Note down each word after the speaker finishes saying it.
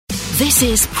This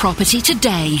is Property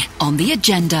Today on The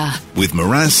Agenda. With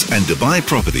Miraas and Dubai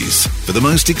Properties. For the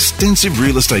most extensive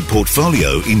real estate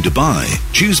portfolio in Dubai,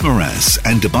 choose Miraas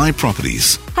and Dubai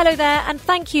Properties. Hello there, and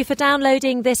thank you for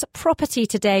downloading this Property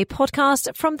Today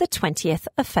podcast from the 20th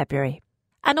of February.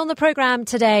 And on the programme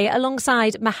today,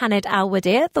 alongside Mohamed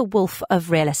Al-Wadir, the Wolf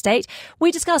of Real Estate,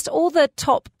 we discussed all the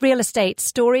top real estate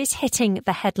stories hitting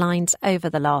the headlines over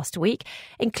the last week,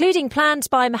 including plans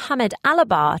by Mohammed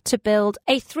Al-Abar to build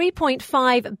a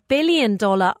 $3.5 billion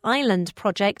island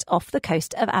project off the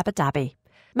coast of Abu Dhabi.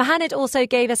 Mohamed also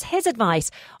gave us his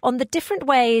advice on the different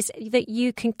ways that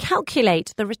you can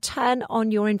calculate the return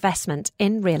on your investment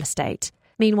in real estate.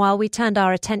 Meanwhile, we turned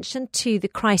our attention to the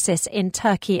crisis in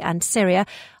Turkey and Syria.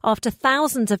 After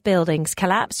thousands of buildings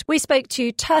collapsed, we spoke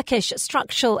to Turkish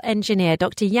structural engineer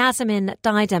Dr. Yasemin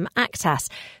Didem Aktas.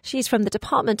 She's from the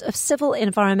Department of Civil,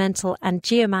 Environmental and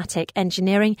Geomatic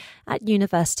Engineering at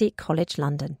University College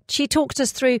London. She talked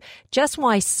us through just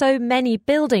why so many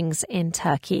buildings in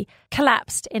Turkey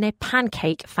collapsed in a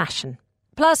pancake fashion.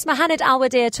 Plus, Mohamed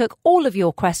Al-Wadir took all of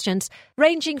your questions,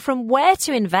 ranging from where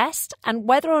to invest and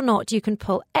whether or not you can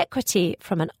pull equity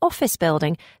from an office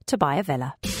building to buy a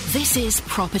villa. This is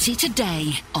Property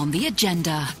Today on The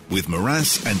Agenda. With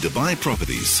Miraas and Dubai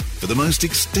Properties. For the most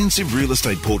extensive real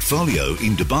estate portfolio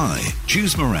in Dubai,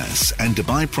 choose Miraas and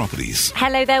Dubai Properties.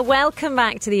 Hello there, welcome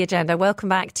back to The Agenda. Welcome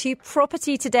back to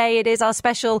Property Today. It is our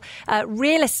special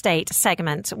real estate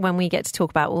segment when we get to talk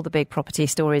about all the big property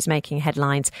stories making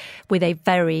headlines with a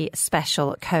very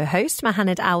special co-host.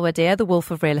 Mohamed Al-Wadir, the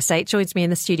Wolf of Real Estate, joins me in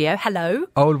the studio. Hello.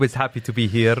 Always happy to be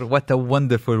here. What a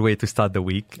wonderful way to start the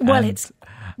week. Well, it's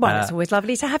always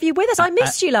lovely to have you with us. I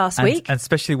missed you last week. And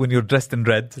especially when you're dressed in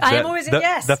red. I am always in,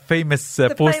 yes. The famous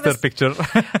poster picture.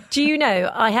 Do you know,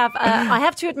 I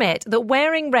have to admit that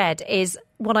wearing red is...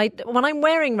 When I'm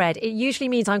wearing red, it usually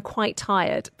means I'm quite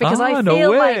tired because I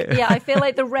feel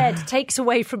like the red takes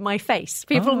away from my face.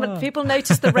 People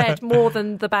notice the red more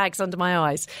than the bags under my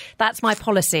eyes. That's my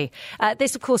policy.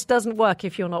 This, of course, doesn't work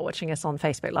if you're not watching us on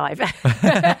Facebook Live.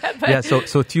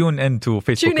 So tune in to Facebook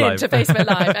Live. Tune in to Facebook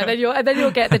Live, and then you'll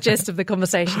get the gist of the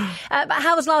conversation. But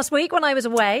how was last week when I was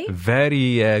away?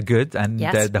 Very good, and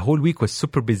yes. The whole week was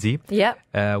super busy. Yep.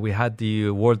 We had the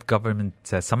World Government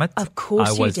Summit. Of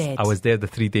course you did. I was there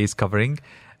the 3 days covering.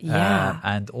 Yeah.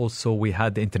 And also we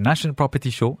had the International Property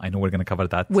Show. I know we're going to cover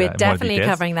that. We're definitely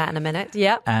covering that in a minute.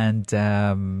 Yeah. And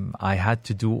I had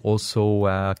to do also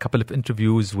a couple of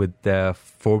interviews with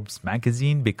Forbes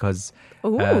magazine because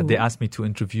they asked me to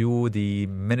interview the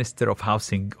Minister of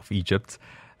Housing of Egypt.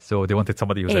 So they wanted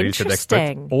somebody who's a real estate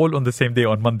expert. All on the same day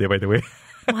on Monday, by the way.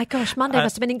 Oh my gosh, Monday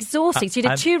must have been exhausting. So you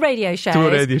did two radio shows.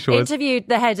 Interviewed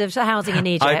the head of housing in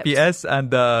Egypt. IPS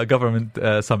and the Government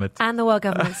Summit. And the World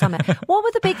Government Summit. What were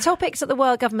the big topics at the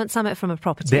World Government Summit from a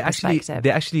property perspective?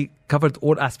 They actually covered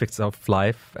all aspects of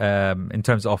life in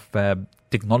terms of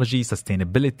technology,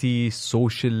 sustainability,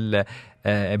 social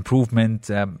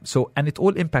improvement. And it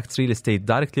all impacts real estate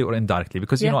directly or indirectly.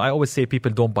 Because, I always say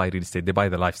people don't buy real estate, they buy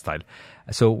the lifestyle.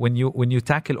 So when you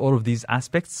tackle all of these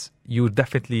aspects, you're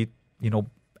definitely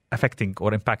affecting or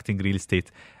impacting real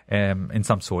estate in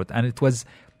some sort. And it was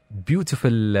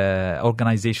beautiful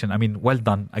organization. I mean, well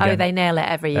done. Again, they nail it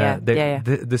every year.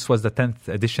 This was the 10th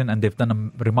edition and they've done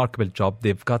a remarkable job.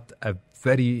 They've got a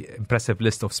very impressive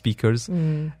list of speakers.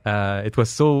 It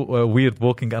was so weird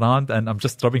walking around and I'm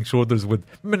just rubbing shoulders with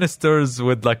ministers,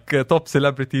 with top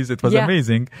celebrities. It was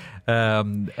amazing. All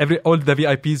the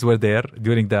VIPs were there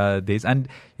during the days. And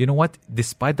you know what?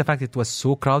 Despite the fact it was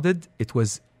so crowded, it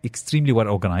was extremely well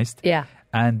organized. Yeah.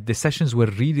 And the sessions were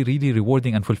really, really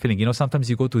rewarding and fulfilling. Sometimes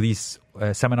you go to these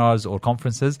seminars or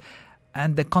conferences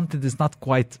and the content is not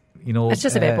quite, it's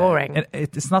just a bit boring.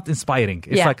 It's not inspiring.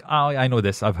 It's like, I know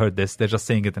this, I've heard this. They're just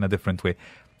saying it in a different way.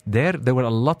 There were a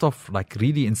lot of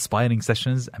really inspiring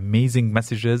sessions, amazing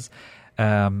messages.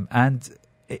 And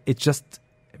it just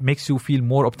makes you feel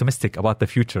more optimistic about the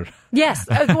future. Yes.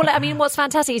 Well, I mean, what's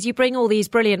fantastic is you bring all these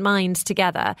brilliant minds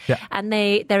together and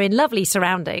they're in lovely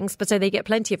surroundings, but so they get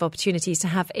plenty of opportunities to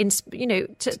have,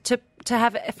 to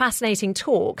have fascinating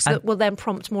talks that will then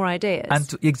prompt more ideas. And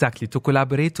to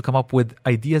collaborate, to come up with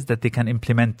ideas that they can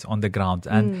implement on the ground.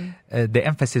 And the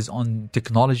emphasis on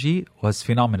technology was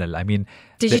phenomenal. I mean...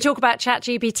 Did you talk about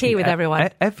ChatGPT with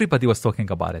everyone? Everybody was talking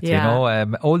about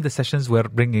it. All the sessions were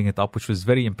bringing it up, which was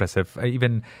very impressive.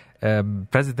 Even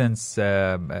presidents...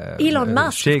 Elon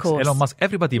Musk, Sheikhs, of course. Elon Musk,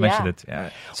 everybody mentioned it. Yeah.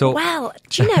 So, well,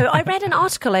 do you know, I read an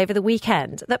article over the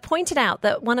weekend that pointed out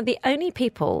that one of the only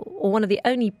people or one of the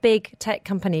only big tech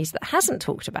companies that hasn't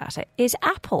talked about it is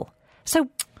Apple. So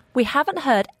We haven't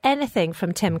heard anything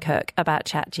from Tim Cook about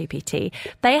ChatGPT.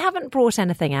 They haven't brought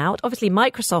anything out. Obviously,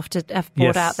 Microsoft have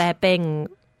brought out their Bing.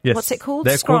 Yes. What's it called?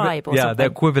 The Scribe or something? Yeah, the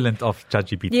equivalent of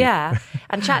ChatGPT. Yeah,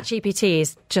 and ChatGPT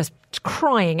is just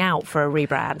crying out for a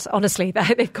rebrand. Honestly,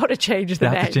 they've got to change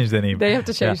the name. They have to change the name. They have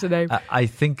to change the name. I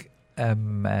think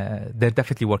they're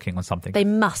definitely working on something. They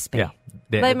must be. Yeah,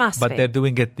 they must but be. They're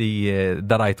doing it the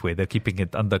right way. They're keeping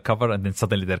it undercover, and then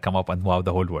suddenly they'll come up and wow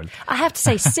the whole world. I have to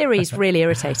say, Siri's really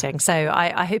irritating. So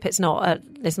I hope it's not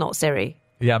Siri.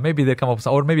 Yeah, maybe they come up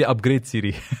or maybe upgrade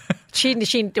Siri.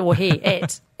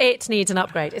 It needs an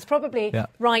upgrade. It's probably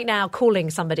right now calling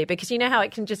somebody, because you know how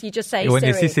it can you just say when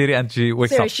Siri. you see Siri and she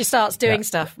wakes up, she starts doing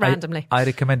stuff randomly. I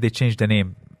recommend they change the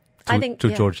name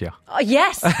to Georgia.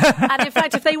 Yes. And in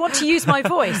fact, if they want to use my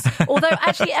voice, although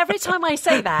actually every time I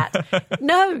say that,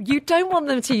 no, you don't want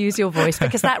them to use your voice,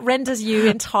 because that renders you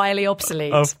entirely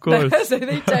obsolete. Of course. So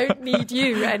they don't need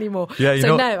you anymore. Yeah,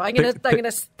 I'm going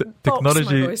to box my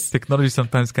voice. Technology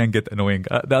sometimes can get annoying.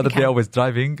 The other day I was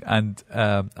driving and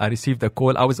I received a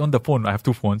call. I was on the phone. I have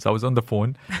two phones. I was on the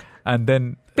phone. And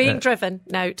then being driven,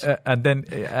 note. And then,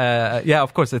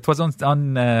 of course, it was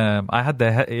on I had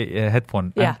the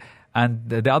headphone. Yeah. And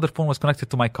the other phone was connected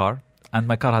to my car. And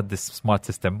my car had this smart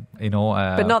system,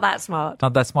 but not that smart.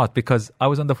 Not that smart, because I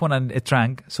was on the phone and it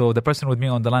rang. So the person with me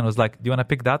on the line was like, do you want to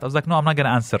pick that? I was like, no, I'm not going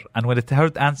to answer. And when it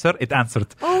heard answer, it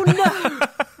answered. Oh, no.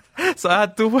 So I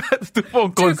had two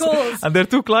phone calls. 2 calls. And they're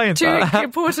 2 clients. Two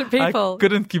important people. I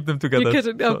couldn't keep them together. You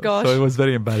couldn't, oh gosh. So it was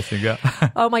very embarrassing, yeah.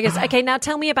 Oh my goodness. Okay, now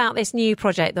tell me about this new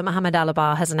project that Mohammed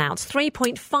Al-Abbar has announced.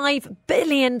 $3.5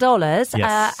 billion.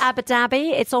 Yes. Abu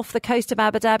Dhabi. It's off the coast of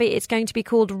Abu Dhabi. It's going to be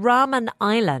called Rahman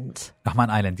Island. Rahman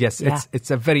Island, yes. Yeah.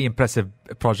 It's a very impressive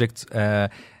project.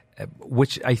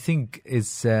 Which I think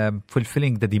is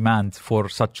fulfilling the demand for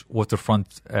such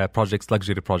waterfront projects,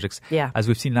 luxury projects. Yeah. As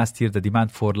we've seen last year, the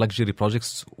demand for luxury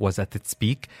projects was at its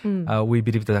peak. We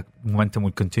believe that momentum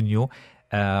will continue.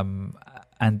 And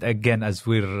again, as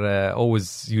we're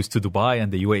always used to Dubai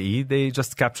and the UAE, they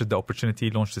just captured the opportunity,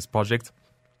 launched this project.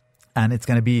 And it's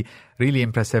going to be really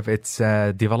impressive. It's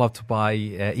developed by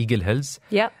Eagle Hills,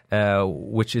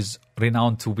 which is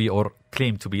renowned to be, or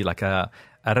claimed to be, like a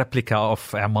replica of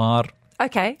Emaar.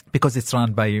 Okay. Because it's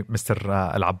run by Mr.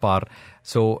 Al-Abbar.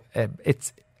 So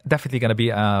it's definitely going to be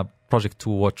a project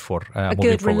to watch for. A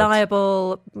good,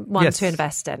 reliable one to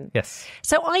invest in. Yes.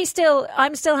 So I'm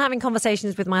still having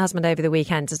conversations with my husband over the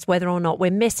weekend as to whether or not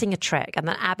we're missing a trick, and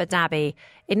that Abu Dhabi,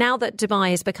 now that Dubai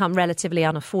has become relatively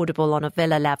unaffordable on a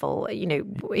villa level,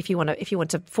 if you want a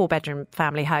 4-bedroom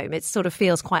family home, it sort of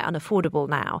feels quite unaffordable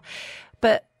now.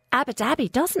 But Abu Dhabi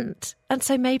doesn't. And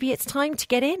so maybe it's time to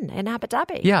get in Abu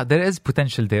Dhabi. Yeah, there is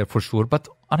potential there for sure. But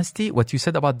honestly, what you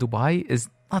said about Dubai is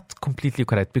not completely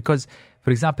correct, because,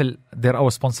 for example, they're our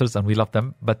sponsors and we love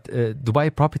them. But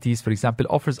Dubai Properties, for example,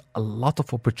 offers a lot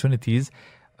of opportunities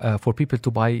for people to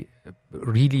buy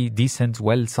really decent,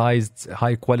 well-sized,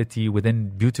 high quality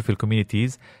within beautiful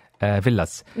communities,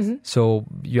 villas. Mm-hmm. So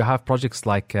you have projects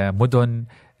like Mudun.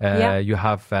 You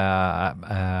have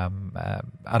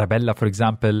Arabella, for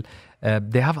example.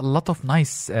 They have a lot of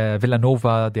nice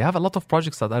Villanova. They have a lot of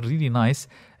projects that are really nice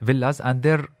villas, and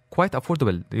they're quite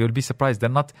affordable. You'll be surprised. They're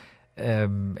not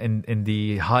in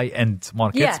the high-end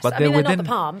markets. Yes, but they're within, not the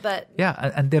Palm, but...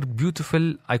 Yeah, and they're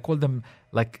beautiful. I call them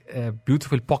like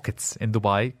beautiful pockets in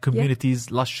Dubai. Communities,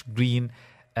 lush green.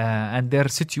 And they're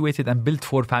situated and built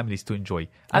for families to enjoy.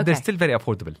 And they're still very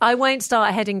affordable. I won't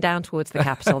start heading down towards the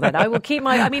capital then. I will keep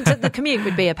the commute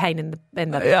would be a pain in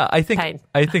the I think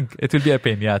it will be a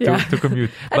pain, to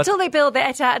commute. Until they build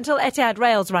until Etihad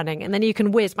Rail's running, and then you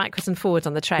can whiz backwards and forwards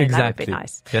on the train. Exactly. That would be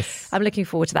nice. Yes. I'm looking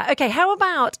forward to that. Okay, how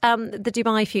about the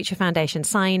Dubai Future Foundation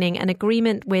signing an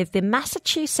agreement with the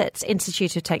Massachusetts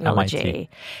Institute of Technology?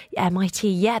 MIT,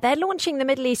 yeah. They're launching the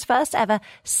Middle East's first ever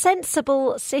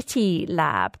Sensible City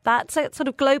Lab. That's a sort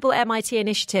of global MIT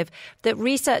initiative that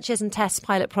researches and tests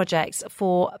pilot projects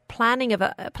for planning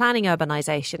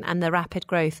urbanization and the rapid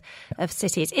growth of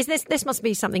cities. Is this must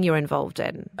be something you're involved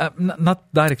in? Not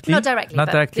directly.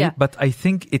 Yeah. But I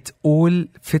think it all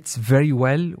fits very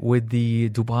well with the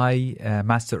Dubai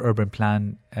Master Urban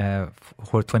Plan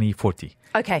for 2040.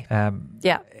 Okay.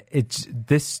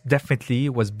 This definitely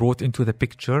was brought into the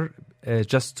picture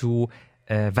just to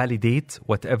validate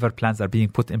whatever plans are being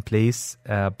put in place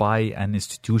by an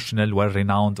institutional,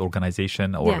 well-renowned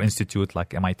organization or institute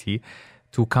like MIT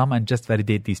to come and just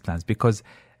validate these plans. Because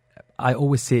I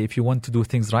always say, if you want to do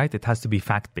things right, it has to be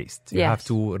fact-based. You have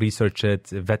to research it,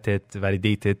 vet it,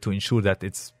 validate it to ensure that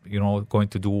it's going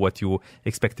to do what you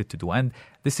expect it to do. And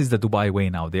this is the Dubai way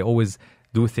now. They always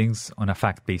do things on a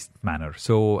fact-based manner.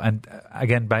 So, and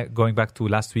again, going back to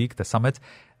last week, the summit,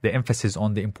 the emphasis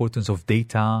on the importance of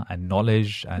data and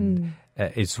knowledge and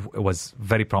was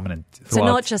very prominent throughout. So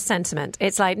not just sentiment.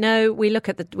 It's like, no, we look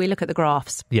at the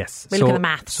graphs. Yes. We look at the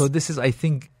maths. So this is, I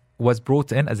think, was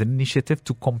brought in as an initiative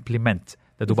to complement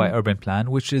the Dubai Urban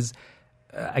Plan, which is,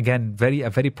 again, a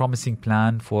very promising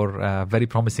plan for a very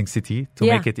promising city to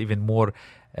make it even more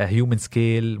human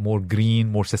scale, more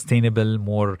green, more sustainable,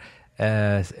 more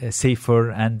safer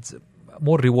and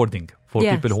more rewarding for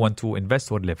people who want to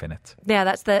invest or live in it.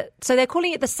 Yeah, so they're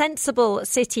calling it the Sensible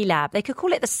City Lab. They could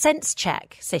call it the Sense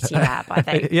Check City Lab, I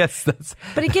think. Yes,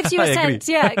 but it gives you a sense,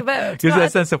 But gives you a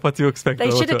sense of what you expect.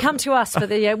 They should have come to us for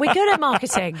the. We're good at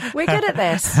marketing. We're good at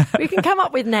this. We can come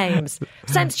up with names.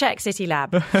 Sense Check City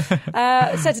Lab.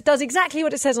 So it does exactly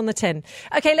what it says on the tin.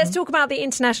 Okay, let's talk about the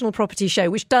International Property Show,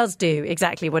 which does do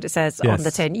exactly what it says on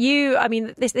the tin.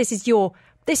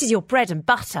 This is your bread and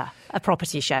butter, a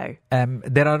property show.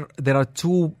 There are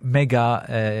two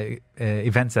mega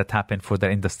events that happen for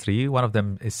the industry. One of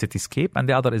them is Cityscape, and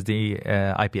the other is the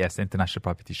IPS, International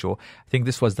Property Show. I think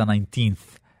this was the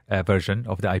 19th version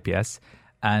of the IPS,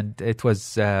 and it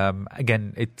was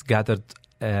again, it gathered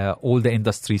all the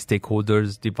industry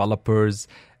stakeholders, developers,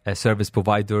 service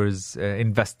providers,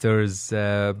 investors.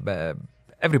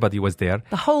 Everybody was there.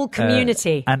 The whole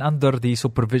community. And under the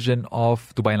supervision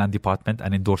of Dubai Land Department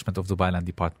and endorsement of Dubai Land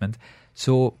Department.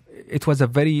 So it was a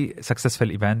very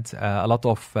successful event, a lot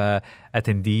of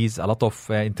attendees, a lot of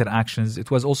interactions. It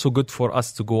was also good for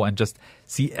us to go and just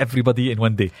see everybody in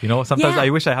one day. Sometimes I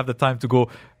wish I have the time to go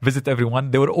visit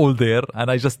everyone. They were all there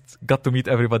and I just got to meet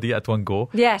everybody at one go.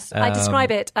 Yes, I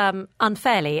describe it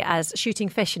unfairly as shooting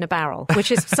fish in a barrel,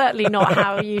 which is certainly not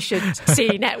how you should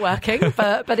see networking,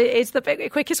 but it is the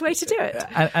quickest way to do it.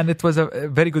 And it was a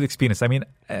very good experience. I mean,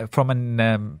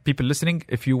 from people listening,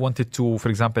 if you wanted to, for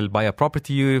example, buy a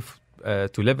property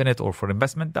to live in it or for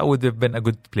investment, that would have been a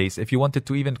good place. If you wanted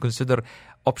to even consider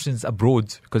options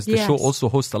abroad, because the show also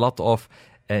hosts a lot of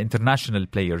international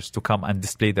players to come and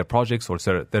display their projects or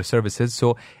their services.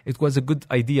 So it was a good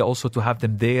idea also to have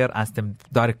them there, ask them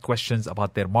direct questions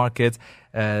about their market,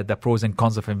 the pros and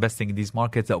cons of investing in these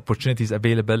markets, the opportunities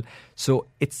available. So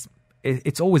it's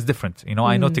always different.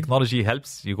 I know technology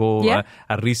helps. You go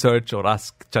and research or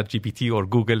ask ChatGPT or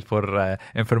Google for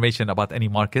information about any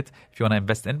market if you want to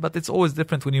invest in. But it's always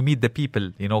different when you meet the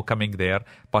people, coming there,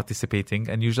 participating,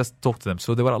 and you just talk to them.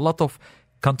 So there were a lot of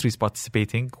countries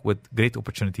participating with great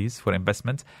opportunities for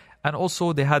investment. And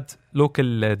also they had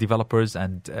local developers.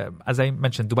 And as I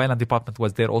mentioned, Dubai Land Department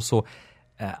was there also.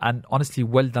 And honestly,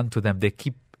 well done to them. They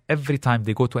keep every time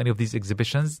they go to any of these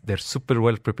exhibitions, they're super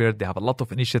well prepared. They have a lot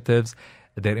of initiatives.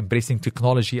 They're embracing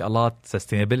technology a lot,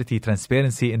 sustainability,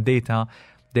 transparency in data.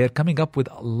 They're coming up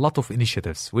with a lot of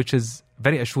initiatives, which is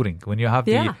very assuring when you have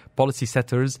the policy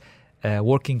setters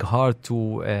working hard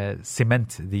to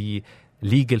cement the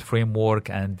legal framework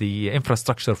and the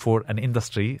infrastructure for an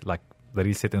industry like the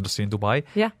real estate industry in Dubai.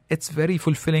 Yeah. It's very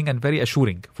fulfilling and very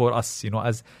assuring for us,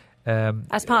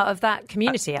 as part of that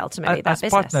community, ultimately, as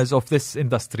business. Partners of this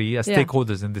industry, as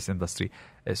stakeholders in this industry.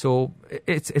 So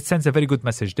it sends a very good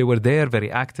message. They were there, very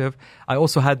active. I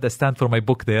also had the stand for my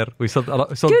book there. We sold a lot.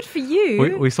 Good for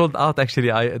you. We sold out,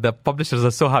 actually. The publishers are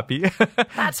so happy.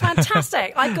 That's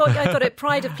fantastic. I got it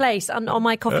pride of place on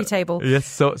my coffee table. Yes,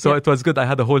 so it was good. I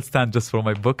had a whole stand just for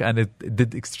my book and it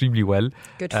did extremely well.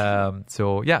 Good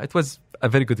for you. It was a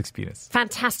very good experience.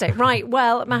 Fantastic. Right.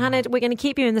 Well, Mohaned, we're going to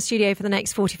keep you in the studio for the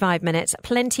next 45 minutes.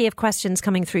 Plenty of questions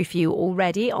coming through for you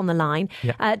already on the line.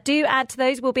 Yeah. Do add to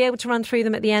those. We'll be able to run through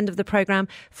them at the end of the programme.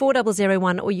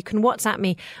 4001, or you can WhatsApp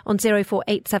me on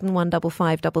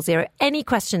 048715500. Any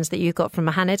questions that you've got from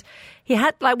Mohaned.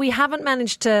 We haven't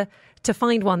managed to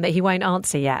find one that he won't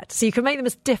answer yet. So you can make them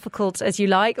as difficult as you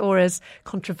like or as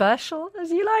controversial as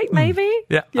you like, maybe.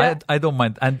 Yeah. I don't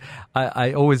mind. And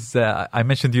I always, I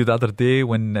mentioned to you the other day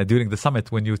when during the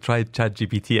summit when you tried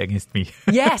ChatGPT against me.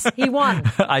 Yes, he won.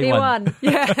 He won.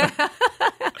 Yeah.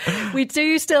 We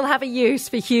do still have a use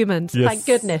for humans. Yes. Thank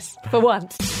goodness, for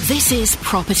once. This is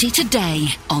Property Today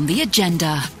on the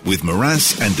agenda. With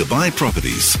Maras and Dubai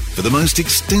Properties. For the most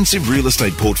extensive real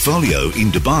estate portfolio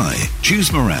in Dubai,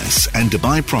 choose Maras and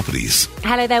Dubai Properties.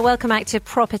 Hello there, welcome back to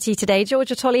Property Today.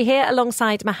 Georgia Tolley here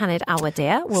alongside Mohaned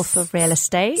Al-Wadir, Wolf of Real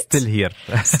Estate. Still here.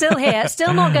 Still here,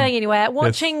 still not going anywhere.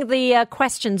 Watching the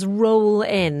questions roll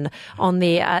in on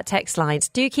the text lines.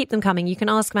 Do keep them coming. You can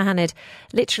ask Mohaned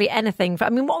literally anything.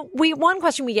 One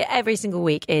question we get every single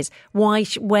week is,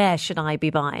 where should I be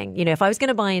buying? If I was going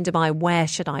to buy in Dubai, where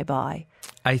should I buy?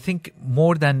 I think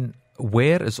more than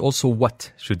where is also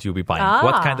what should you be buying?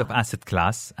 What kind of asset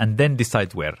class? And then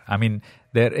decide where.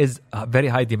 there is a very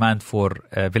high demand for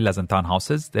villas and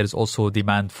townhouses. There is also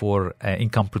demand for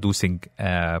income-producing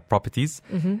properties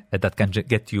that can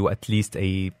get you at least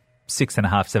a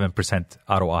 6.5-7%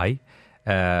 ROI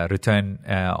return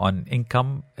on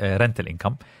income, rental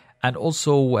income. And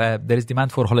also there is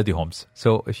demand for holiday homes.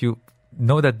 So if you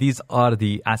know that these are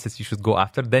the assets you should go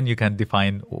after, then you can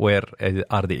define where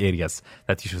are the areas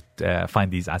that you should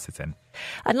find these assets in.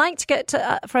 I'd like to get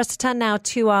for us to turn now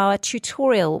to our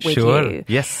tutorial with you.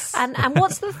 Yes. And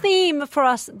what's the theme for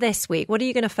us this week? What are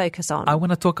you going to focus on? I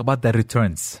want to talk about the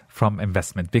returns from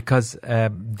investment because I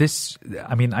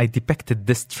depicted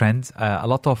this trend. A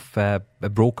lot of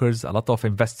brokers, a lot of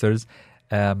investors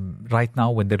right now,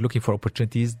 when they're looking for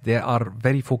opportunities, they are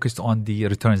very focused on the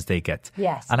returns they get.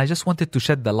 Yes. And I just wanted to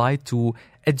shed the light to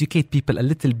educate people a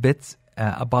little bit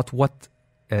about what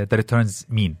the returns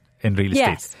mean in real estate.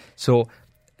 Yes. So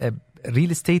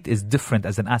real estate is different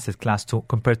as an asset class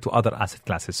compared to other asset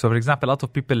classes. So, for example, a lot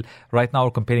of people right now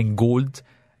are comparing gold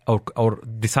or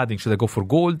deciding should I go for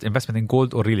gold, investment in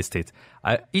gold or real estate.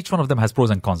 Each one of them has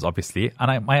pros and cons, obviously.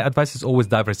 And my advice is always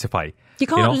diversify. You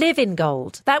can't live in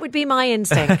gold. That would be my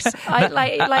instinct.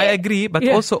 I agree, but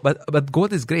also, but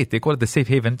gold is great. They call it the safe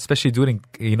haven, especially during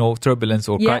turbulence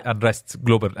or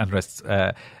global unrest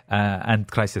and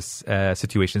crisis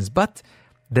situations. But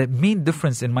the main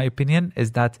difference, in my opinion,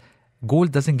 is that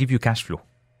gold doesn't give you cash flow.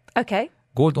 Okay.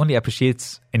 Gold only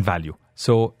appreciates in value.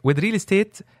 So with real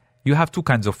estate, you have two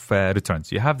kinds of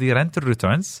returns. You have the rental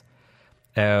returns.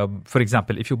 For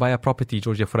example, if you buy a property,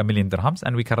 Georgia, for $1 million dirhams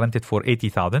and we can rent it for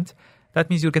 80,000, that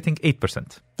means you're getting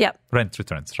 8% rent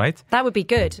returns, right? That would be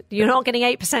good. You're not getting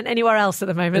 8% anywhere else at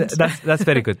the moment. That's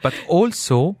very good. But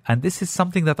also, and this is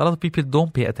something that a lot of people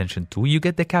don't pay attention to, you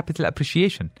get the capital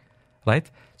appreciation, right?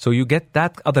 So you get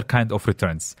that other kind of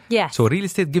returns. Yes. So real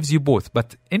estate gives you both.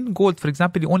 But in gold, for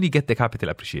example, you only get the capital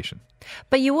appreciation.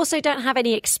 But you also don't have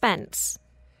any expense.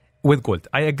 With gold,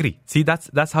 I agree. See,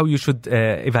 that's how you should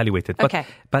evaluate it.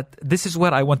 But this is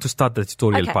where I want to start the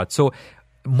tutorial part. So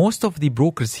most of the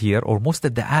brokers here, or most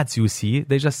of the ads you see,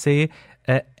 they just say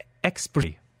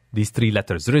expiry, these three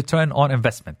letters, return on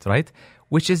investment, right?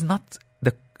 Which is not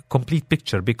the complete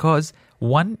picture because,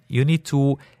 one, you need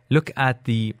to look at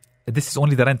this is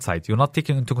only the rent side. You're not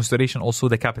taking into consideration also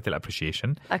the capital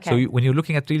appreciation. Okay. So when you're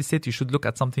looking at real estate, you should look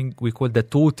at something we call the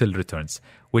total returns,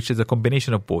 which is a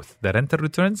combination of both the rental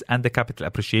returns and the capital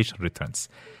appreciation returns.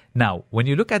 Now, when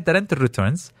you look at the rental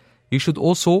returns, you should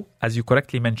also, as you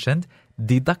correctly mentioned,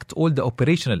 deduct all the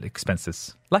operational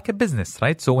expenses, like a business,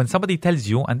 right? So when somebody tells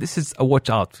you, and this is a watch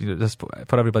out, just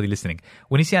for everybody listening,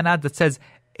 when you see an ad that says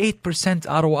 8%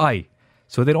 ROI,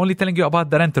 so they're only telling you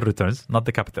about the rental returns, not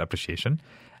the capital appreciation.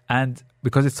 And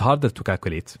because it's harder to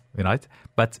calculate, right?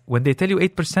 But when they tell you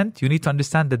 8%, you need to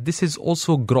understand that this is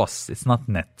also gross. It's not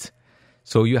net.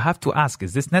 So you have to ask,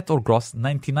 is this net or gross?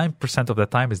 99% of the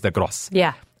time is the gross.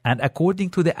 Yeah. And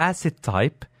according to the asset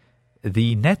type,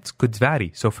 the net could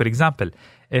vary. So for example,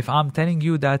 if I'm telling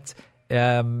you that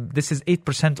this is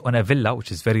 8% on a villa,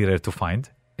 which is very rare to find,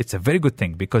 it's a very good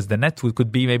thing because the net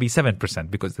could be maybe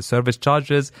 7% because the service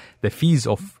charges, the fees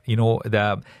of,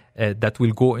 that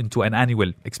will go into an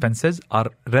annual expenses are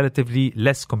relatively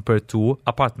less compared to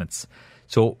apartments.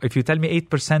 So if you tell me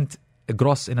 8%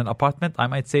 gross in an apartment, I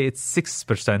might say it's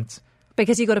 6%.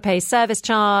 Because you've got to pay service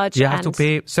charge. You have to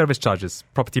pay service charges,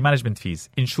 property management fees,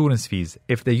 insurance fees.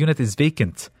 If the unit is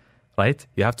vacant, right,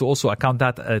 you have to also account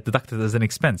that deducted as an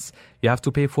expense. You have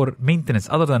to pay for maintenance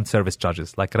other than service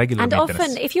charges, like regular maintenance. And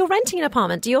often, if you're renting an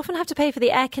apartment, do you often have to pay for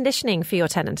the air conditioning for your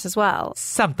tenants as well?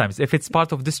 Sometimes. If it's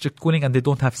part of district cooling and they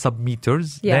don't have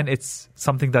sub-meters, then it's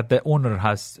something that the owner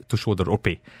has to shoulder or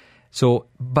pay. So,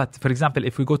 but for example,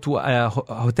 if we go to a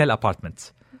hotel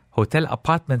apartments,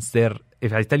 there,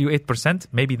 if I tell you 8%,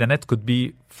 maybe the net could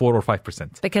be 4 or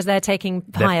 5%. Because they're taking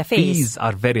higher fees. The fees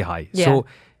are very high. Yeah. So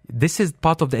this is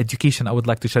part of the education I would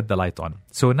like to shed the light on.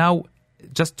 So now,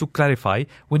 just to clarify,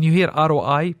 when you hear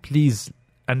ROI, please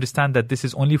understand that this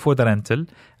is only for the rental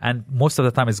and most of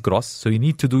the time it's gross. So you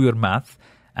need to do your math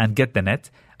and get the net.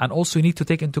 And also you need to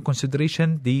take into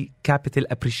consideration the capital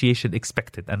appreciation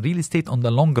expected. And real estate on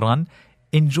the long run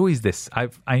enjoys this.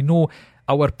 I know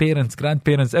our parents,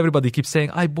 grandparents, everybody keeps saying,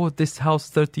 I bought this house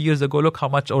 30 years ago. Look how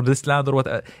much, or this land or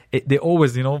what. They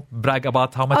always, brag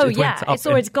about how much it went up. It's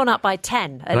always gone up by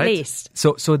 10 at least.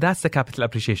 So that's the capital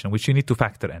appreciation, which you need to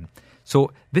factor in.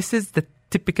 So this is the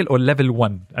typical or level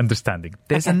 1 understanding.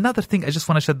 There's another thing I just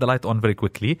want to shed the light on very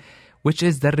quickly, which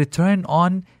is the return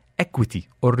on equity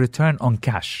or return on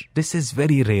cash. This is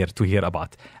very rare to hear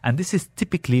about. And this is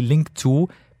typically linked to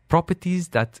properties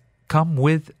that come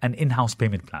with an in-house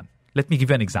payment plan. Let me give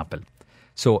you an example.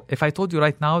 So if I told you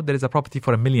right now there is a property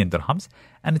for $1 million dirhams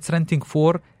and it's renting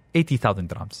for 80,000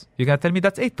 dirhams, you're going to tell me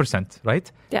that's 8%,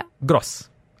 right? Yeah. Gross,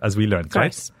 as we learned,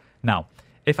 Gross. right? Now,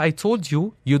 if I told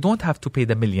you you don't have to pay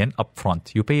the $1 million up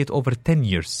front, you pay it over 10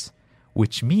 years,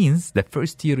 which means the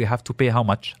first year you have to pay how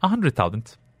much?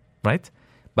 100,000, right?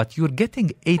 But you're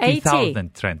getting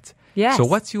 80,000 rent. Yes. So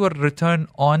what's your return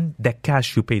on the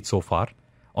cash you paid so far,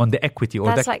 on the equity? Or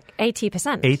That's the like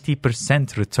 80%.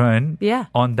 80% return Yeah.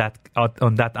 on that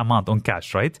amount on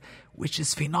cash, right? Which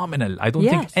is phenomenal. I don't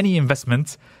think Yes. any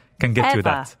investment can get you Ever.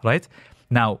 that, right?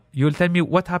 Now, you'll tell me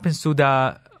what happens to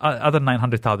the other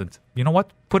 900,000. You know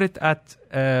what? Put it at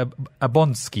a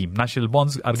bond scheme. National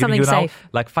bonds are Something giving you now safe.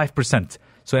 like 5%.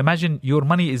 So imagine your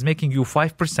money is making you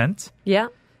 5%. Yeah.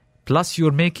 Plus,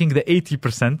 you're making the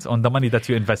 80% on the money that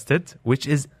you invested, which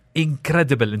is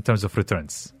incredible in terms of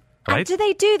returns. Right? And do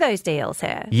they do those deals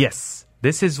here? Yes.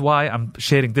 This is why I'm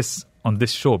sharing this on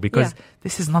this show, because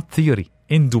this is not theory.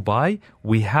 In Dubai,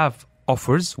 we have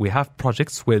offers, we have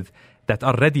projects that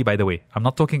are ready, by the way. I'm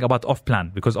not talking about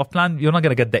off-plan, because off-plan, you're not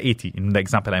going to get the 80 in the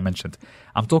example I mentioned.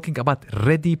 I'm talking about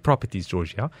ready properties,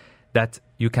 Georgia, that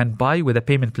you can buy with a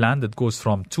payment plan that goes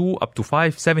from 2 up to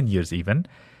 5, 7 years even.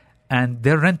 And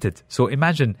they're rented. So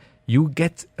imagine you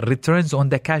get returns on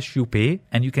the cash you pay,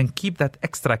 and you can keep that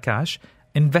extra cash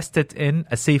invested in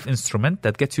a safe instrument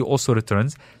that gets you also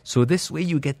returns. So this way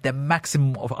you get the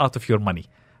maximum out of your money,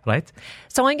 right?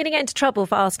 So I'm going to get into trouble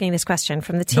for asking this question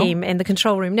from the team in the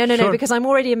control room. No, Sure. because I'm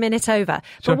already a minute over.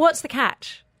 Sure. But what's the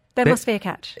catch? There must be a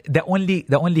catch. The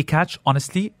only catch,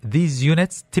 honestly, these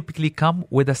units typically come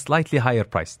with a slightly higher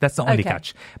price. That's the only Okay.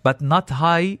 catch. But not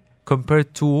high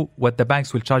compared to what the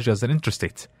banks will charge you as an interest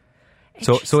rate.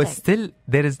 So it's Interesting.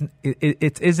 still,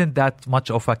 it isn't that much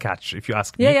of a catch, if you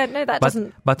ask me. Yeah, no, that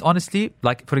doesn't... But honestly,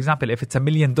 like, for example, if it's $1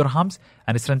 million dirhams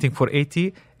and it's renting for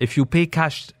 80, if you pay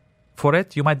cash for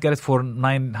it, you might get it for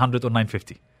 900 or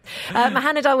 950.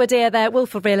 Mohanad Al-Wadir there,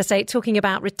 Wolf of Real Estate, talking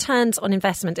about returns on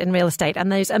investment in real estate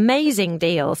and those amazing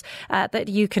deals that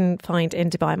you can find in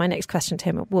Dubai. My next question to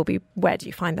him will be, where do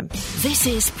you find them? This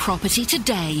is Property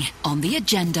Today on the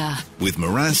agenda. With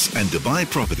Morass and Dubai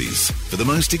Properties. For the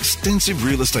most extensive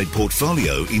real estate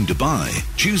portfolio in Dubai,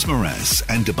 choose Morass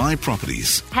and Dubai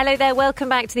Properties. Hello there, welcome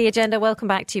back to the agenda. Welcome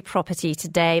back to Property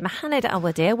Today. Mohanad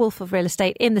Al-Wadir, Wolf of Real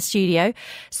Estate, in the studio.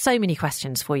 So many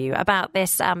questions for you about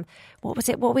this. What was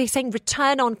it? What were we saying?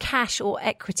 Return on cash or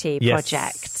equity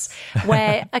projects.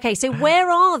 Where where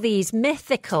are these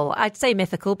mythical? I'd say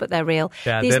mythical, but they're real.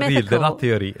 Yeah, these they're mythical, real. They're not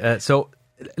theory. So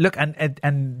look,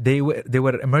 and they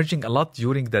were emerging a lot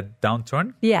during the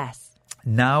downturn. Yes.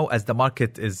 Now, as the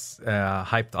market is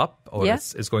hyped up, or Yeah.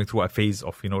 is going through a phase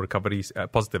of recovery,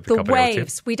 positive The recovery. I would say.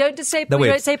 waves. We don't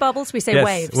say bubbles. We say Yes,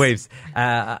 waves. waves.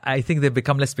 I think they've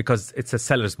become less because it's a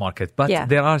seller's market, but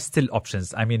there are still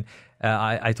options. I mean,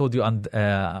 I told you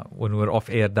when we were off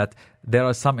air that there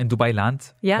are some in Dubai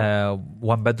land,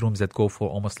 one bedrooms that go for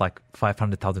almost like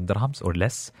 500,000 dirhams or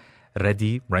less,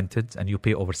 ready, rented, and you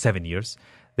pay over 7 years.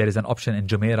 There is an option in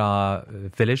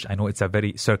Jumeirah Village. I know it's a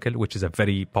very circle, which is a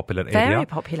very popular area. Very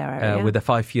popular area. With a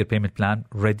 5-year payment plan,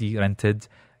 ready, rented.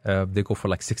 They go for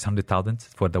like 600,000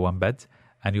 for the one bed,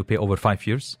 and you pay over 5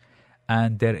 years.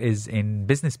 And there is in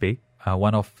Business Bay,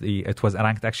 it was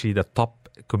ranked actually the top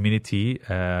community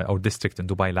or district in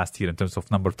Dubai last year in terms of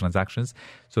number of transactions.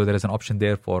 So there is an option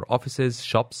there for offices,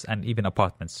 shops, and even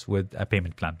apartments with a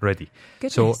payment plan ready.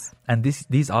 Goodness. So, and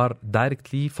these are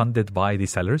directly funded by the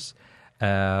sellers.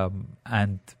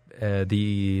 And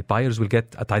the buyers will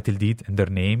get a title deed in their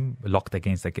name locked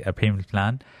against a payment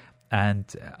plan. And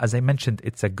as I mentioned,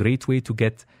 it's a great way to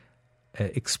get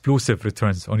explosive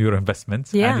returns on your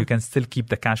investments. Yeah. And you can still keep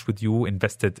the cash with you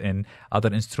invested in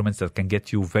other instruments that can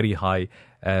get you very high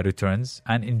returns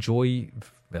and enjoy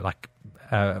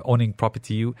owning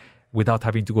property without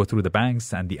having to go through the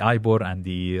banks and the IBOR and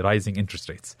the rising interest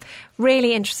rates.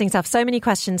 Really interesting stuff. So many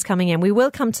questions coming in. We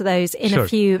will come to those in a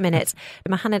few minutes.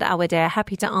 Mohanad Al-Wadir,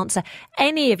 happy to answer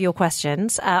any of your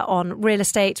questions on real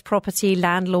estate, property,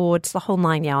 landlords, the whole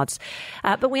 9 yards.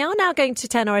 But we are now going to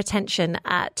turn our attention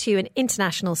to an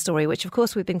international story, which of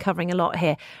course we've been covering a lot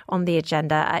here on the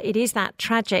agenda. It is that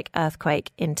tragic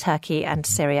earthquake in Turkey and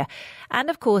Syria. And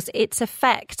of course, its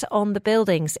effect on the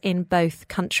buildings in both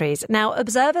countries. Now,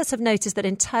 observers have noticed that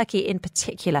in Turkey in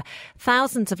particular,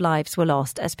 thousands of lives were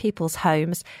lost as people's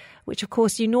homes which of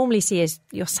course you normally see as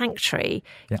your sanctuary,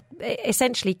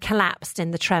 essentially collapsed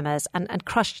in the tremors and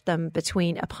crushed them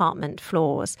between apartment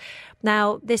floors.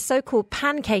 Now, this so-called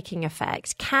pancaking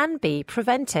effect can be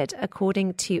prevented,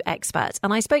 according to experts.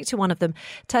 And I spoke to one of them,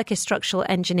 Turkish structural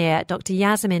engineer Dr.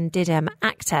 Yasemin Didem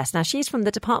Aktes. Now, she's from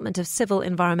the Department of Civil,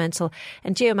 Environmental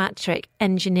and Geometric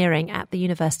Engineering at the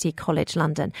University College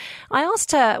London. I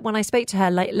asked her, when I spoke to her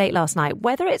late last night,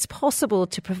 whether it's possible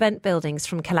to prevent buildings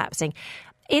from collapsing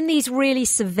in these really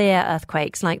severe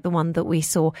earthquakes like the one that we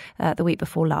saw the week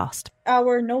before last.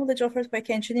 Our knowledge of earthquake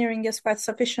engineering is quite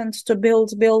sufficient to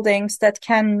build buildings that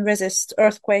can resist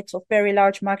earthquakes of very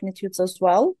large magnitudes as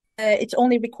well. It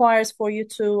only requires for you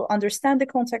to understand the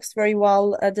context very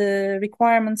well, the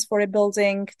requirements for a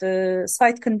building, the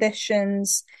site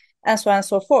conditions, and so on and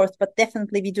so forth. But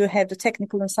definitely we do have the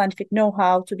technical and scientific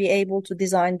know-how to be able to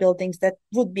design buildings that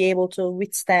would be able to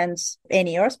withstand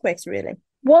any earthquakes, really.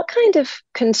 What kind of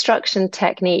construction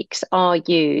techniques are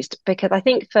used? Because I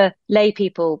think for lay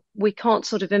people, we can't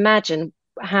sort of imagine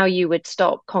how you would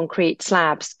stop concrete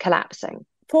slabs collapsing.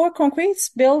 For concrete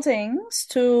buildings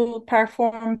to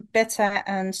perform better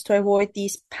and to avoid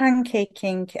these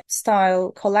pancaking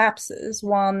style collapses,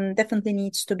 one definitely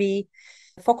needs to be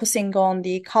focusing on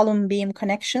the column beam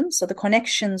connections. So the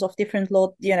connections of different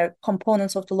load,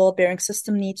 components of the load bearing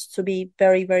system needs to be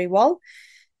very, very well.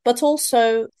 But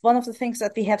also, one of the things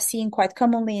that we have seen quite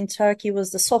commonly in Turkey was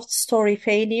the soft story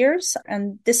failures.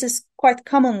 And this is quite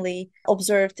commonly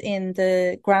observed in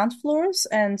the ground floors.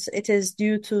 And it is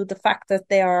due to the fact that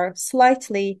they are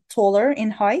slightly taller in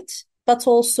height, but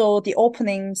also the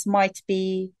openings might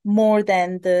be more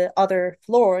than the other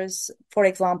floors, for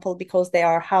example, because they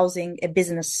are housing a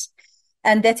business.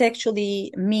 And that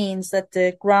actually means that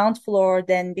the ground floor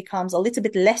then becomes a little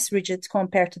bit less rigid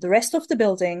compared to the rest of the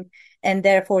building. And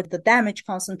therefore, the damage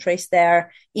concentrates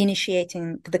there,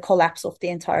 initiating the collapse of the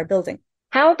entire building.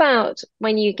 How about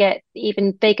when you get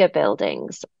even bigger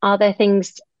buildings? Are there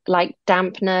things like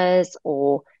dampeners,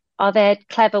 or are there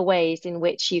clever ways in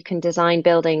which you can design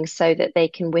buildings so that they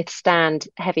can withstand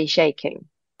heavy shaking?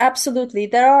 Absolutely.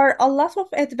 There are a lot of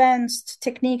advanced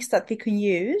techniques that we can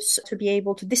use to be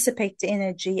able to dissipate the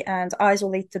energy and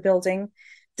isolate the building.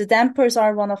 The dampers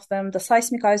are one of them. The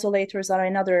seismic isolators are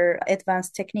another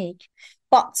advanced technique.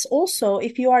 But also,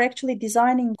 if you are actually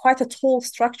designing quite a tall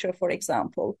structure, for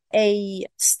example, a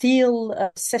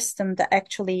steel system that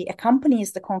actually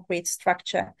accompanies the concrete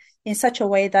structure in such a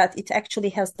way that it actually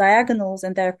has diagonals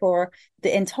and therefore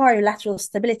the entire lateral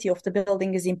stability of the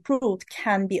building is improved,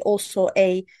 can be also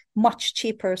a much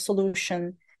cheaper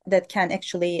solution that can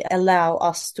actually allow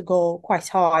us to go quite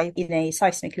high in a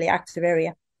seismically active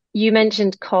area. You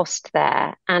mentioned cost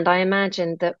there, and I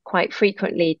imagine that quite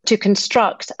frequently to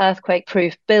construct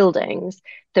earthquake-proof buildings,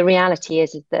 the reality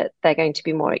is that they're going to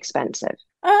be more expensive.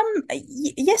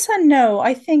 Yes and no.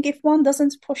 I think if one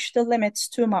doesn't push the limits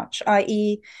too much,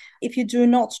 i.e. if you do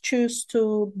not choose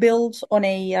to build on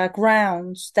a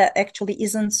ground that actually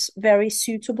isn't very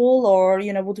suitable or,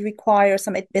 would require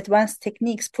some advanced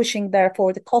techniques pushing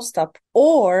therefore the cost up,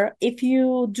 or if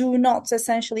you do not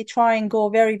essentially try and go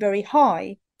very, very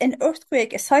high, an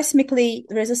earthquake, a seismically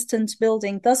resistant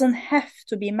building doesn't have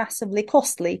to be massively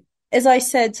costly. As I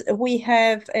said, we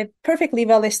have a perfectly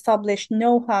well-established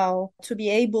know-how to be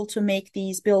able to make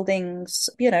these buildings,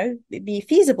 be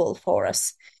feasible for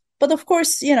us. But of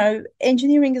course,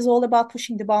 engineering is all about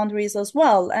pushing the boundaries as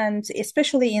well. And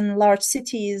especially in large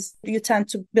cities, you tend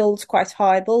to build quite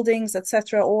high buildings,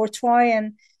 etc., or try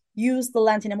and use the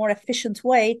land in a more efficient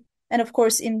way. And of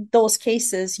course, in those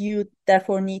cases, you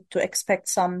therefore need to expect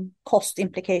some cost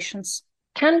implications.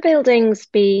 Can buildings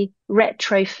be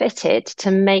retrofitted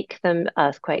to make them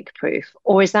earthquake-proof,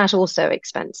 or is that also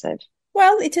expensive?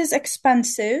 Well, it is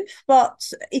expensive,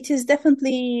 but it is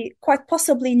definitely quite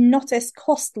possibly not as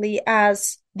costly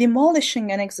as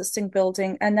demolishing an existing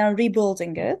building and then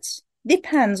rebuilding it.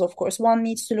 Depends, of course. One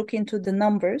needs to look into the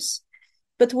numbers.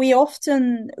 But we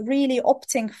often really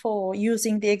opting for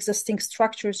using the existing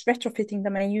structures, retrofitting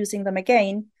them and using them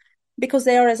again, because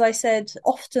they are, as I said,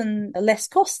 often less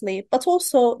costly, but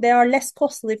also they are less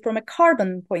costly from a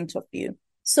carbon point of view.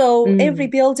 So every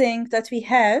building that we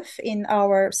have in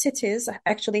our cities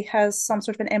actually has some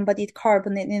sort of an embodied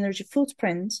carbon and energy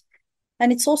footprint.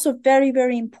 And it's also very,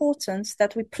 very important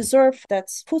that we preserve that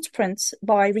footprint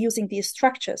by reusing these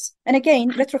structures. And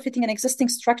again, retrofitting an existing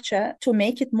structure to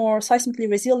make it more seismically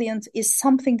resilient is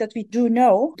something that we do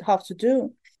know how to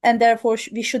do. And therefore,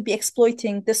 we should be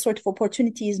exploiting this sort of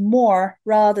opportunities more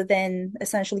rather than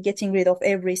essentially getting rid of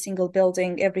every single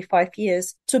building every 5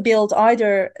 years to build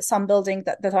either some buildings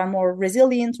that are more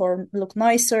resilient or look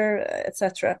nicer,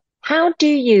 etc. How do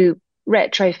you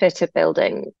retrofit a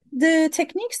building? The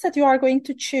techniques that you are going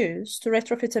to choose to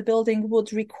retrofit a building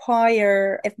would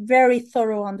require a very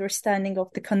thorough understanding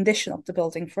of the condition of the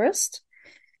building first,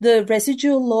 the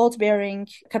residual load-bearing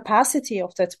capacity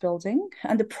of that building,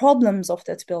 and the problems of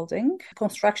that building,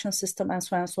 construction system, and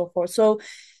so on and so forth. So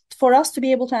for us to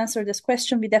be able to answer this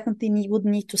question, we definitely would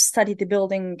need to study the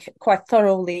building quite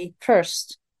thoroughly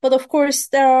first. But of course,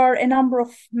 there are a number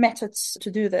of methods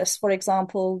to do this. For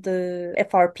example, the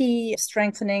FRP,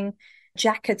 strengthening,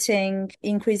 jacketing,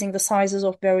 increasing the sizes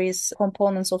of various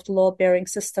components of the load-bearing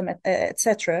system,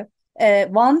 etc.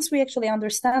 Once we actually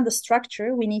understand the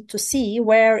structure, we need to see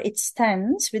where it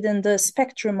stands within the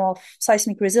spectrum of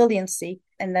seismic resiliency,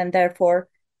 and then therefore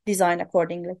design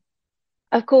accordingly.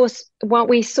 Of course, what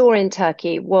we saw in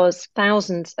Turkey was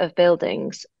thousands of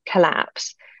buildings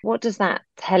collapse. What does that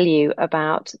tell you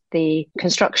about the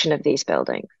construction of these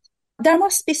buildings? There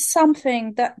must be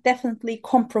something that definitely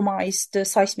compromised the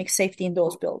seismic safety in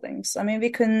those buildings. I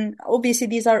mean, obviously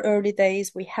these are early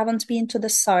days. We haven't been to the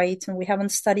site and we haven't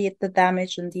studied the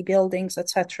damage in the buildings,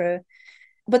 etc.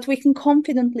 But we can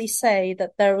confidently say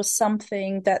that there was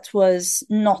something that was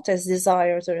not as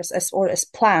desired or as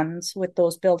planned with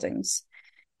those buildings.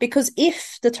 Because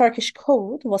if the Turkish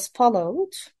code was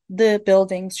followed, the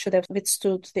buildings should have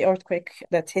withstood the earthquake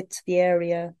that hit the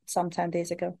area some 10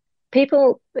 days ago.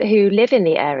 People who live in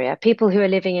the area, people who are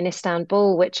living in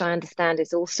Istanbul, which I understand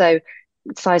is also,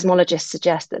 seismologists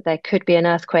suggest that there could be an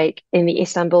earthquake in the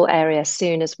Istanbul area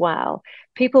soon as well.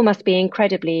 People must be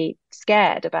incredibly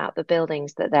scared about the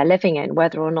buildings that they're living in,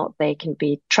 whether or not they can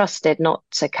be trusted not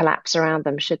to collapse around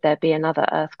them should there be another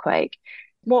earthquake.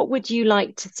 What would you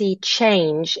like to see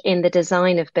change in the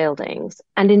design of buildings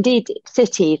and indeed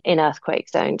cities in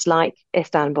earthquake zones like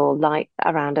Istanbul, like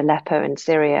around Aleppo in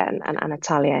Syria and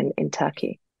Antalya in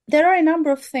Turkey? There are a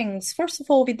number of things. First of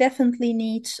all, we definitely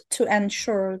need to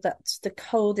ensure that the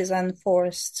code is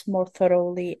enforced more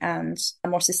thoroughly and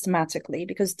more systematically,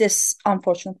 because this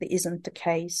unfortunately isn't the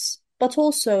case. But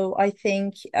also, I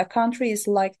think countries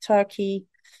like Turkey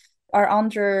are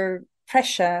under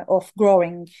pressure of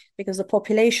growing because the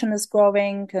population is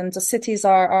growing and the cities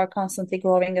are constantly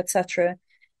growing, etc.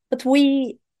 But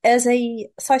we, as a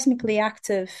seismically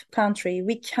active country,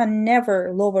 we can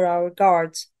never lower our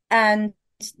guards. And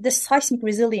this seismic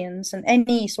resilience and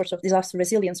any sort of disaster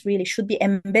resilience really should be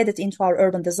embedded into our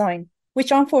urban design,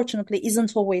 which unfortunately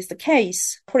isn't always the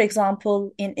case. For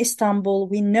example, in Istanbul,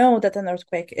 we know that an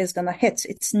earthquake is going to hit.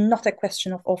 It's not a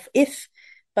question of if,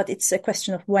 but it's a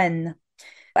question of when.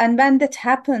 And when that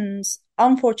happens,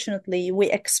 unfortunately,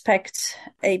 we expect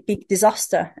a big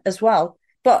disaster as well.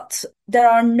 But there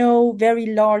are no very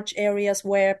large areas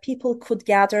where people could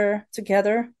gather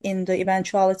together in the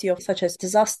eventuality of such a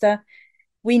disaster.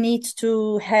 We need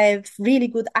to have really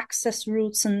good access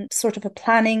routes and sort of a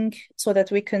planning so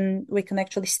that we can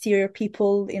actually steer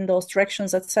people in those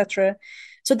directions, etc.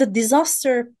 So the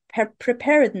disaster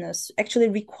preparedness actually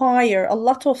require a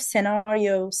lot of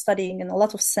scenario studying and a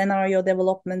lot of scenario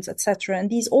development, etc. And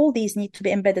all these need to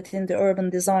be embedded in the urban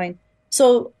design.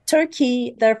 So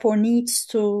Turkey, therefore, needs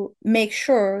to make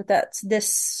sure that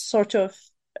this sort of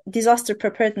disaster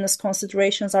preparedness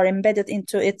considerations are embedded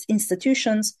into its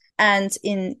institutions and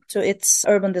into its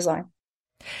urban design.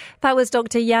 That was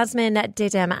Dr. Yasmin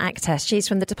Didem Aktaş. She's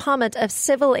from the Department of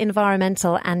Civil,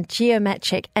 Environmental and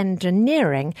Geometric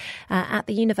Engineering at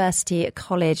the University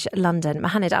College London.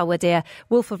 Mahanid Al-Wadir,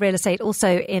 Wolf of Real Estate,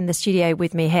 also in the studio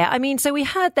with me here. I mean, so we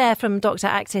heard there from Dr.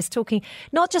 Aktaş talking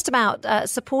not just about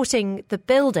supporting the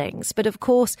buildings, but of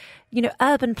course, you know,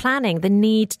 urban planning, the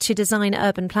need to design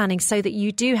urban planning so that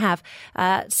you do have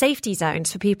safety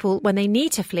zones for people when they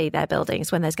need to flee their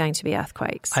buildings when there's going to be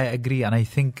earthquakes. I agree. And I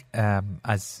think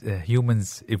as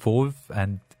humans evolve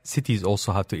and cities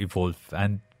also have to evolve,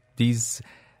 and these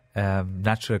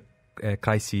natural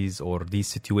crises or these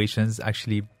situations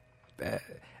actually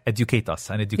educate us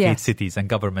and educate cities and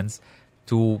governments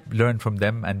to learn from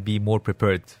them and be more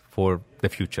prepared for the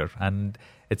future. And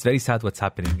it's very sad what's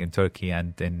happening in Turkey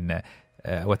and in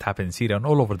what happened in Syria and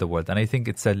all over the world. And I think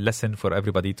it's a lesson for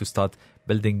everybody to start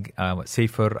building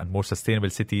safer and more sustainable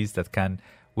cities that can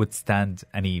withstand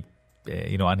any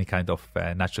kind of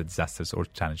natural disasters or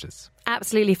challenges.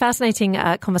 Absolutely fascinating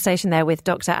conversation there with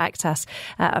Dr. Akhtas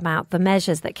about the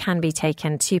measures that can be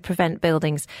taken to prevent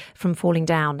buildings from falling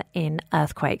down in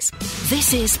earthquakes.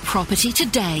 This is Property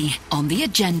Today on the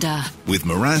agenda. With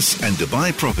Miraas and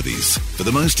Dubai Properties. For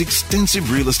the most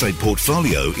extensive real estate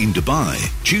portfolio in Dubai,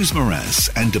 choose Miraas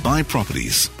and Dubai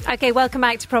Properties. Okay, welcome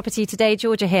back to Property Today.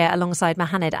 Georgia here alongside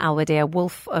Mohaned Al-Wadir,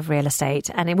 Wolf of Real Estate.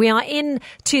 And we are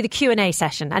into the Q&A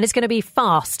session, and it's going to be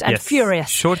fast and furious.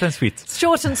 Short and sweet.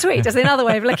 Short and sweet is another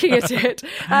way of looking at it.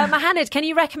 Mohaned, can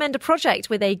you recommend a project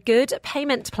with a good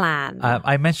payment plan?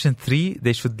 I mentioned 3.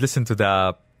 They should listen to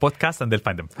the podcast and they'll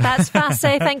find them. That's fast.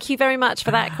 So thank you very much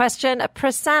for that question.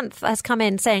 Prasanth has come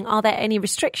in saying, are there any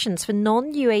restrictions for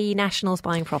non-UAE nationals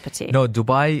buying property? No,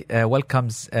 Dubai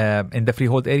welcomes in the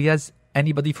freehold areas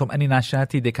anybody from any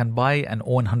nationality. They can buy and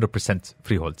own 100%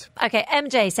 freehold. Okay,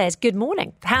 MJ says, good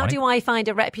morning. How do I find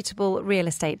a reputable real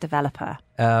estate developer?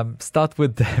 Start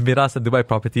with Miraas and Dubai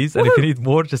Properties. And if you need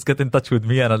more, just get in touch with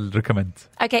me and I'll recommend.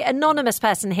 Okay, anonymous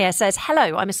person here says,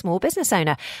 hello, I'm a small business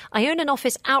owner. I own an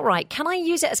office outright. Can I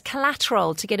use it as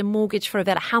collateral to get a mortgage for a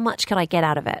villa? How much can I get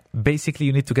out of it? Basically,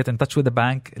 you need to get in touch with the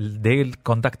bank. They'll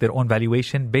conduct their own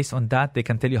valuation. Based on that, they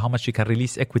can tell you how much you can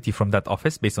release equity from that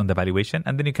office based on the valuation.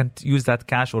 And then you can use that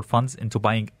cash or funds into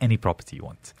buying any property you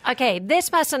want. Okay, this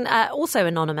person, also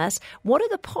anonymous, what are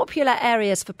the popular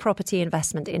areas for property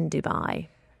investment in Dubai?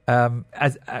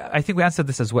 As I think we answered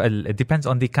this as well. It depends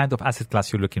on the kind of asset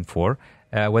class you're looking for,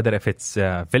 whether if it's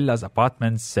villas,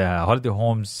 apartments, holiday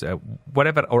homes,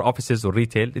 whatever, or offices or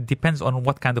retail. It depends on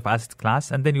what kind of asset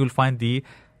class, and then you'll find the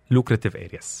lucrative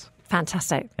areas.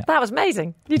 Fantastic. Yeah. That was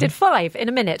amazing. You did 5 in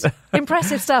a minute.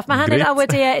 Impressive stuff. Mohaned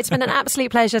Al-Wadir, it's been an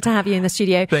absolute pleasure to have you in the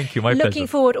studio. Thank you, my pleasure. Looking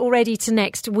forward already to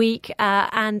next week.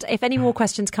 And if any more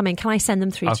questions come in, can I send them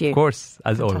through to you? Of course,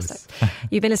 as Fantastic. always.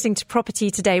 You've been listening to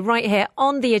Property Today right here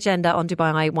on the agenda on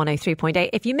Dubai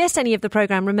 103.8. If you missed any of the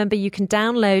programme, remember you can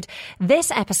download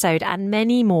this episode and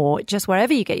many more just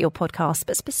wherever you get your podcasts,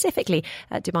 but specifically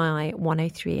at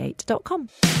Dubai1038.com.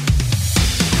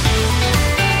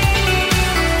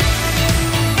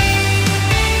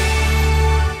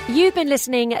 You've been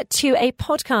listening to a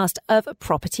podcast of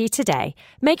Property Today.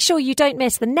 Make sure you don't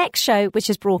miss the next show, which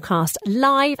is broadcast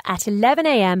live at 11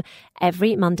 a.m.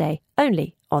 every Monday,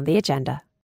 only on the agenda.